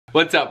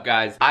What's up,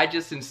 guys? I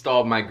just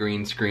installed my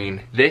green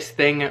screen. This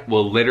thing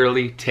will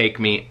literally take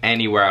me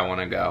anywhere I want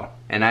to go.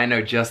 And I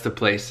know just the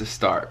place to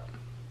start.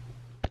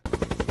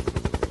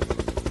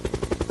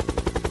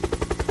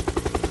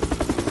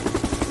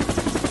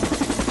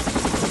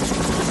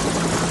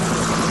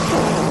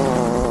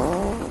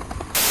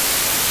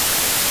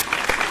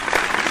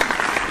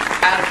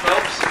 Howdy,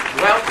 folks.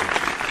 Welcome.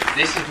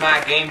 This is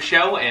my game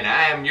show, and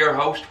I am your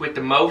host with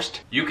the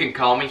most. You can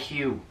call me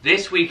Hugh.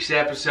 This week's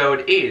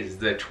episode is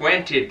the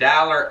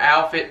 $20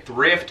 outfit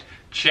thrift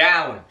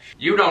challenge.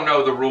 You don't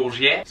know the rules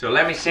yet, so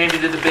let me send you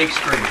to the big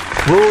screen.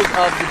 Rules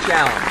of the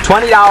challenge.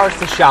 $20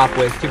 to shop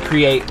with to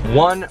create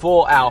one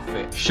full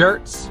outfit.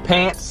 Shirts,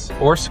 pants,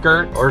 or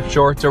skirt, or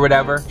shorts, or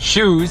whatever.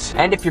 Shoes,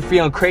 and if you're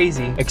feeling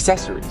crazy,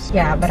 accessories.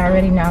 Yeah, but I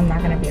already know I'm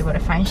not gonna be able to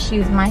find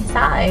shoes my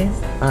size.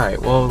 Alright,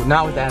 well,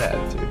 not with that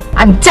attitude.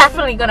 I'm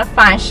definitely gonna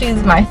find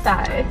shoes my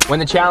size. When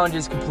the challenge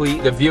is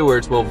complete, the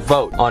viewers will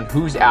vote on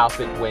whose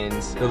outfit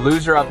wins. The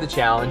loser of the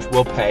challenge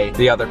will pay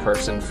the other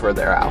person for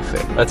their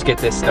outfit. Let's get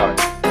this started.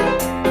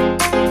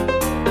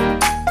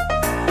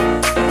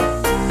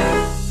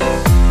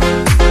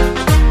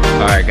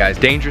 Alright guys,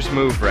 dangerous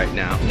move right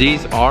now.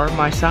 These are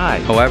my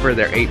size. However,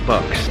 they're $8.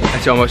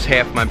 That's almost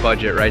half my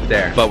budget right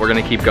there. But we're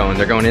gonna keep going.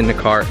 They're going in the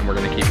cart and we're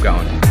gonna keep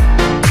going.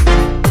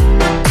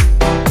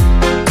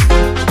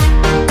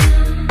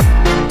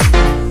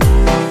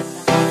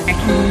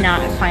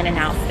 Not find an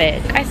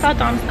outfit. I saw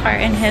Dom's cart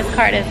and his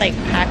cart is like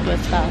packed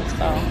with stuff,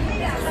 so.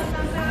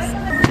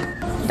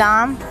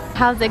 Dom,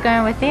 how's it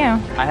going with you?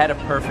 I had a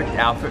perfect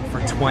outfit for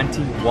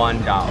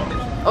 $21.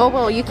 Oh,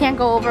 well, you can't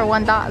go over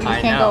 $1. You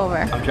can't go over.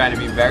 I'm trying to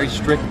be very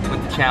strict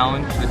with the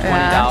challenge, the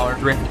 $20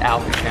 thrift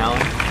outfit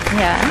challenge.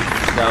 Yeah.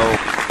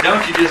 So,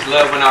 Don't you just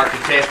love when our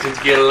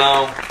contestants get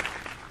along?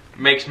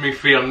 Makes me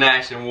feel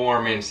nice and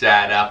warm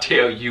inside, I'll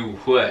tell you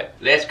what.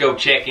 Let's go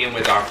check in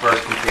with our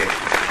first contestant.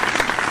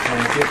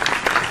 Thank you.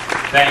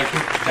 Thank you.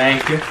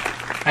 Thank you.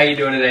 How you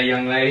doing today,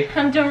 young lady?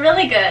 I'm doing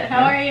really good.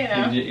 How are you?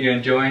 You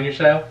enjoying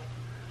yourself?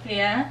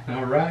 Yeah.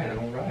 All right,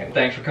 all right.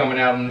 Thanks for coming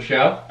out on the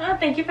show. Oh,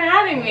 thank you for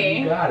having You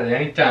me. got it,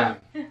 anytime.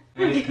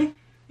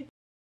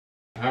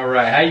 All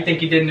right, how you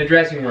think you did in the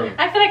dressing room?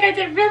 I feel like I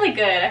did really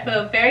good. I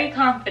feel very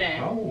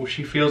confident. Oh,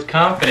 she feels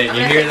confident.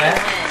 You hear that?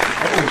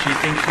 Oh, she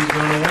thinks she's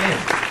gonna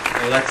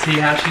win. Well, let's see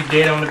how she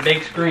did on the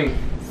big screen.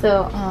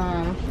 So,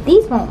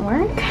 these won't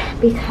work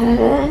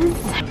because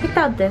I picked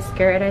out this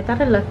skirt. I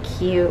thought it looked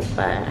cute,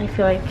 but I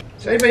feel like...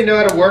 Does anybody know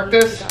how to work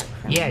this?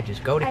 yeah,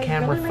 just go to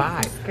camera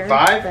 5. Skirt,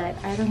 5? But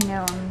I don't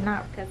know. I'm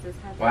not because this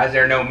has... Why is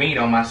there no meat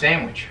on my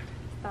sandwich?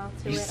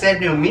 You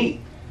said no meat.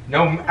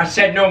 No, I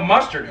said no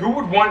mustard. Who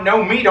would want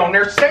no meat on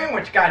their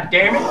sandwich, God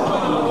damn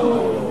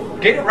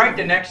it! Get it right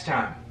the next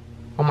time.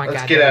 Oh my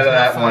Let's God, get out of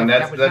that not one.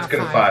 five. Let's go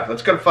to 5.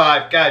 Let's go to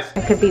 5, guys.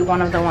 It could be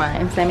one of the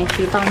ones. Let me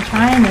keep on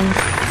trying and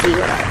see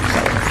what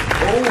else.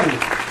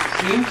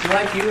 Oh, seems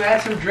like you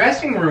had some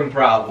dressing room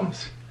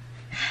problems.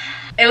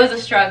 It was a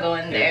struggle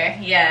in there.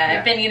 Yeah, Yeah.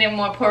 I've been eating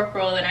more pork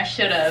roll than I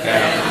should have.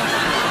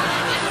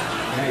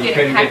 Yeah, you Yeah,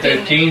 couldn't get packing-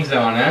 those jeans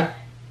on, huh?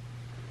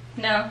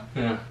 No.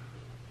 Yeah.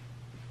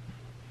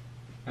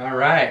 All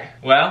right.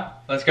 Well,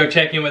 let's go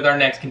check in with our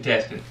next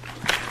contestant.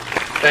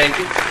 Thank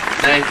you.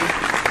 Thank you.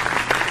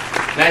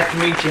 Nice to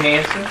meet you,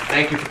 handsome.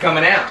 Thank you for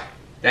coming out.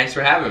 Thanks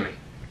for having me.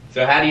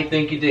 So how do you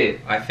think you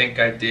did? I think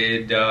I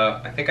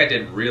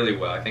did really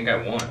well. I think I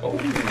won. Oh,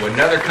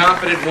 another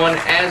confident one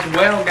as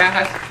well,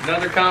 guys.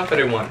 Another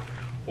confident one.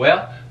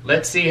 Well,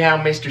 let's see how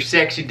Mr.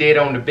 Sexy did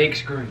on the big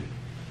screen.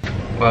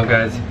 Well,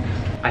 guys,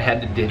 I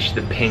had to ditch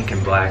the pink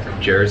and black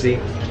jersey.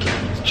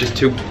 It's just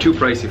too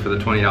pricey for the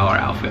 $20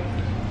 outfit.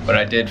 But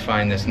I did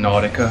find this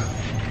Nautica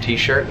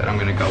t-shirt that I'm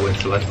gonna go with,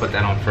 so let's put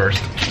that on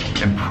first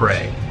and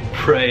pray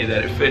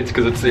that it fits,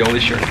 because it's the only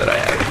shirt that I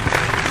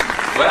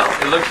have. Well,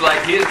 it looks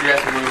like his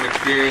dressing room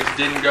experience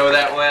didn't go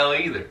that well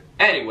either.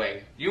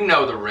 Anyway, you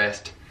know the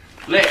rest.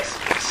 Let's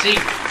see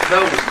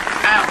those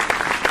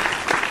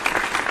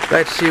outfits.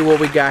 Let's see what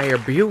we got here.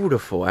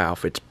 Beautiful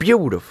outfits,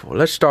 beautiful.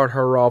 Let's start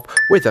her off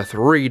with a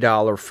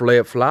 $3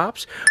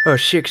 flip-flops, a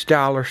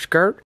 $6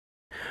 skirt,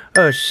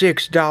 a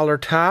 $6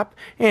 top,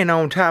 and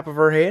on top of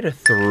her head, a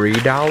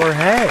 $3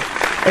 hat.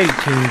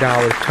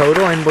 $18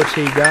 total, and what's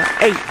he got?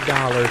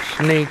 $8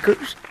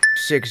 sneakers,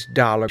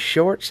 $6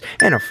 shorts,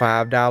 and a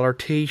 $5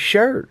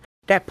 t-shirt.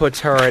 That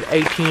puts her at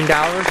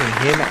 $18 and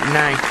him at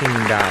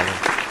 $19.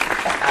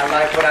 I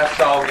like what I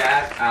saw,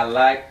 guys. I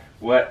like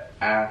what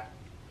I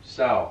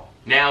saw.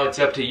 Now it's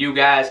up to you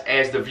guys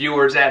as the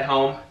viewers at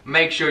home.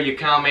 Make sure you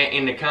comment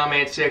in the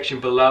comment section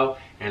below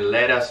and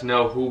let us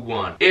know who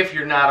won. If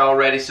you're not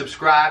already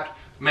subscribed,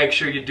 make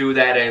sure you do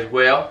that as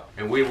well,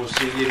 and we will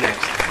see you next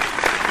time.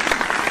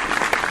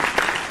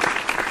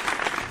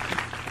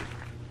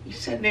 You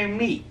said no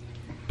meat.